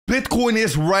Bitcoin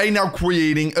is right now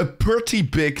creating a pretty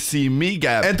big CME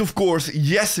gap. And of course,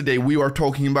 yesterday we were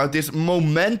talking about this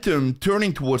momentum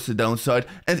turning towards the downside.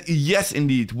 And yes,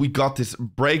 indeed, we got this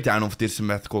breakdown of this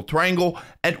symmetrical triangle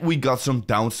and we got some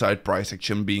downside price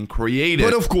action being created.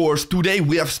 But of course, today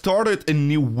we have started a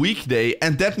new weekday,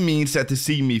 and that means that the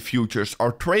CME futures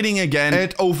are trading again.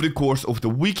 And over the course of the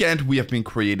weekend, we have been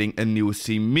creating a new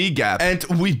CME gap. And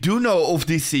we do know of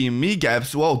these CME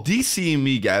gaps. Well, these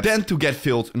CME gaps tend to get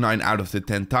filled 9 out of the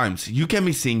 10 times. You can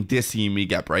be seeing this CME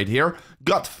gap right here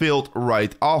got filled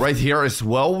right off. Right here as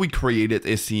well, we created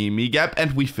a CME gap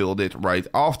and we filled it right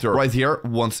after. Right here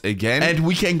once again. And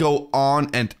we can go on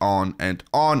and on and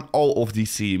on. All of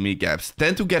these CME gaps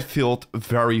tend to get filled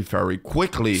very, very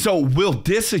quickly. So will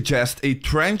this suggest a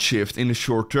trend shift in the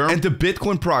short term and the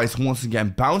Bitcoin price once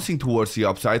again bouncing towards the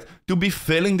upside to be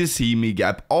filling the CME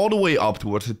gap all the way up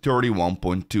towards the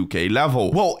 31.2k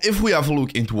level? Well, if we have a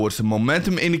look in towards the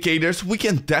momentum indicators, we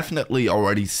can definitely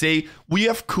already say we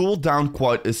have cooled down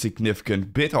quite a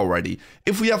significant bit already.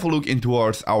 If we have a look in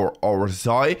towards our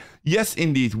RSI, yes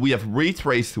indeed, we have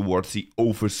retraced towards the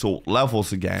oversold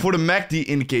levels again. For the MACD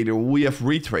indicator, we have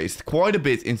retraced quite a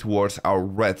bit in towards our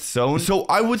red zone. So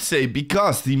I would say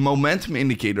because the momentum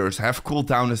indicators have cooled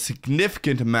down a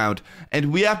significant amount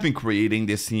and we have been creating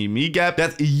this CME gap,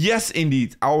 that yes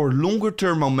indeed, our longer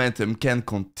term momentum can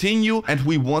continue and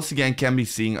we once again can be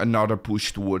seeing another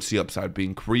push towards the upside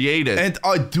being created. And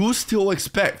I do still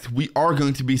expect we are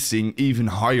going to be seeing even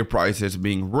higher prices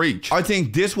being reached. I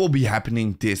think this will be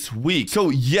happening this week. So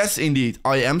yes indeed,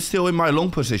 I am still in my long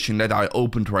position that I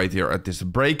opened right here at this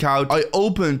breakout. I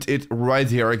opened it right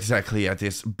here exactly at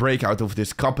this breakout of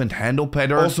this cup and handle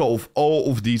pattern, also of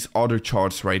all of these other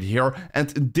charts right here. And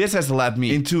this has led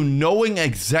me into knowing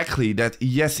exactly that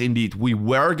yes indeed, we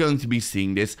were going to be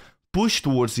seeing this push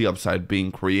towards the upside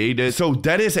being created. So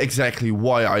that is exactly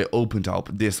why I opened up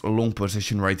this long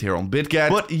position right here on BitGet.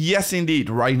 But yes indeed,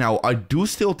 right now I do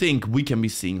still think we can be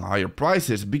seeing higher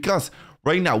prices because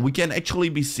right now we can actually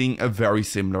be seeing a very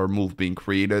similar move being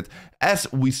created as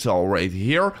we saw right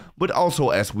here, but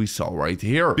also as we saw right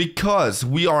here, because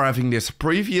we are having this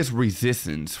previous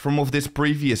resistance from of this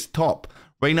previous top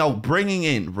right now bringing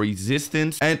in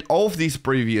resistance, and all of these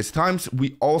previous times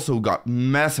we also got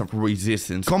massive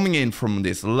resistance coming in from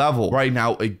this level. Right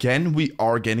now again we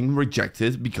are getting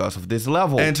rejected because of this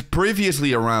level, and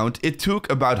previously around it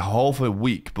took about half a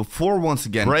week before once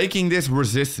again breaking this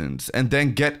resistance and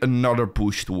then get another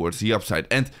push towards the upside.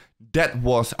 And that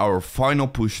was our final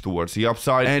push towards the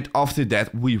upside, and after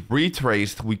that we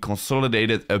retraced, we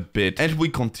consolidated a bit and we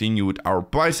continued our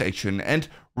price action. And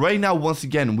right now once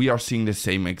again we are seeing the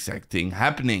same exact thing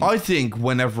happening. I think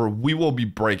whenever we will be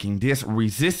breaking this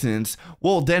resistance,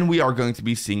 well then we are going to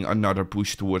be seeing another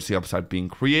push towards the upside being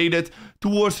created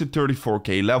towards the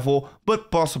 34k level,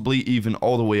 but possibly even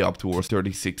all the way up towards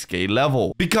 36k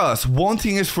level. Because one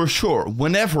thing is for sure,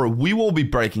 whenever we will be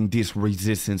breaking this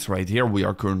resistance right here we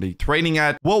are currently trading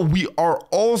at, well we are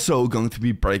also going to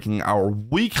be breaking our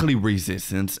weekly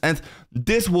resistance, and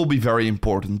this will be very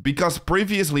important because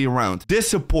previously around this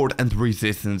support and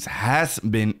resistance has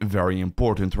been very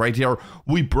important. Right here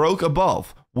we broke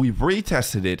above, we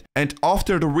retested it, and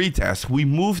after the retest we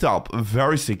moved up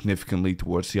very significantly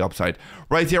towards the upside.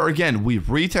 Right here again we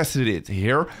retested it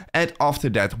here, and after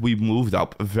that we moved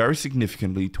up very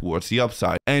significantly towards the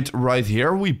upside. And right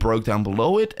here we broke down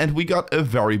below it and we got a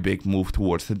very big move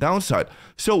towards the downside.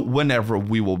 So whenever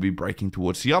we will be breaking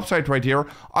towards the upside right here,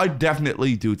 I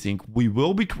definitely do think we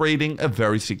will be creating a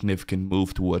very significant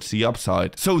move towards the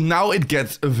upside. So now it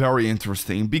gets very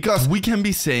interesting because we can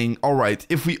be saying, all right,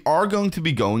 if we are going to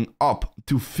be going up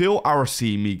to fill our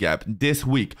CME gap this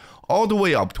week all the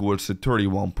way up towards the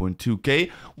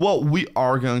 31.2k, well we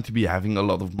are going to be having a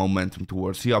lot of momentum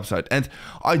towards the upside, and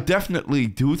I definitely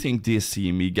do think this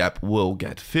CME gap will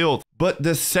get filled. But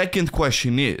the second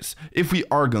question is, if we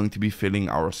are going to be filling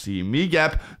our CME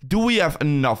gap, do we have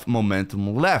enough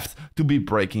momentum left to be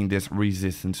breaking this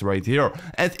resistance right here?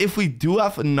 And if we do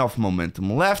have enough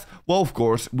momentum left, well of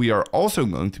course we are also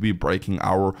going to be breaking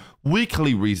our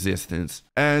weekly resistance.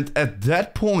 And at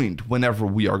that point, whenever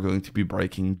we are going to be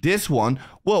breaking this one,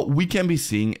 well we can be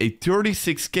seeing a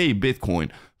 36k Bitcoin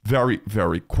very,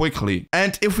 very quickly.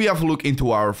 And if we have a look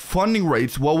into our funding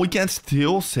rates, well, we can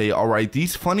still say, all right,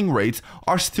 these funding rates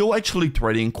are still actually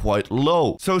trading quite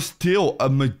low. So still a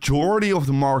majority of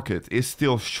the market is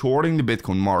still shorting the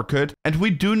Bitcoin market. And we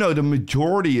do know the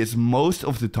majority is most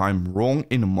of the time wrong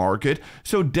in the market.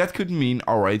 So that could mean,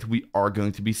 all right, we are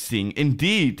going to be seeing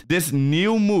indeed this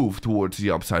new move towards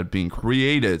the upside being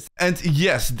created. And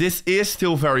yes, this is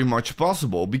still very much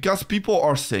possible because people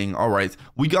are saying, all right,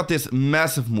 we got this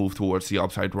massive move towards the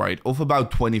upside, right, of about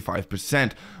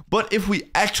 25%. But if we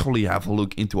actually have a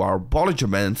look into our Bollinger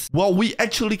Bands, well, we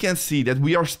actually can see that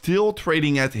we are still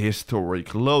trading at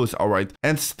historic lows, alright?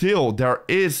 And still, there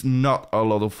is not a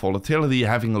lot of volatility.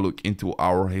 Having a look into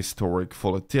our historic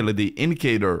volatility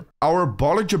indicator, our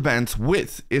Bollinger Bands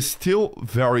width is still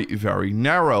very, very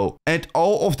narrow. And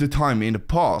all of the time in the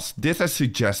past, this has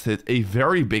suggested a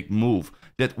very big move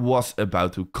that was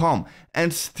about to come,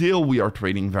 and still we are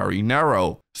trading very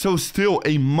narrow. So still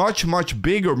a much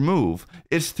bigger move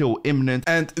is still imminent,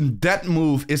 and that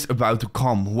move is about to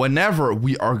come whenever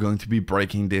we are going to be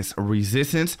breaking this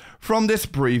resistance from this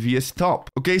previous top.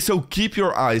 Okay, so keep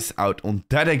your eyes out on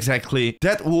that exactly.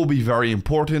 That will be very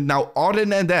important. Now, other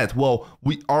than that, well,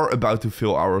 we are about to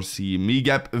fill our CME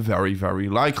gap very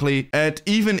likely. And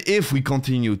even if we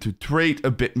continue to trade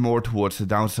a bit more towards the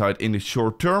downside in the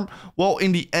short term, well,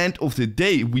 in the end of the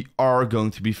day, we are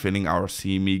going to be filling our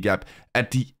CME gap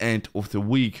at the end of the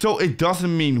week. So it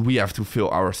doesn't mean we have to fill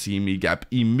our CME gap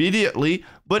immediately,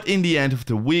 but in the end of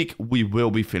the week, we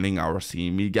will be filling our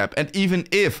CME gap. And even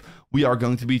if we are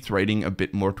going to be trading a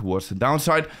bit more towards the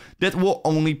downside, that will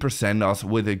only present us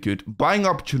with a good buying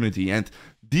opportunity. And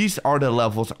these are the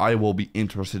levels I will be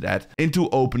interested at into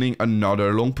opening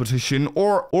another long position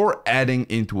or adding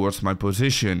in towards my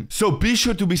position. So be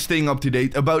sure to be staying up to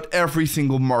date about every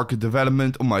single market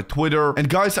development on my Twitter. And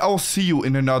guys, I'll see you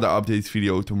in another update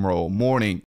video tomorrow morning.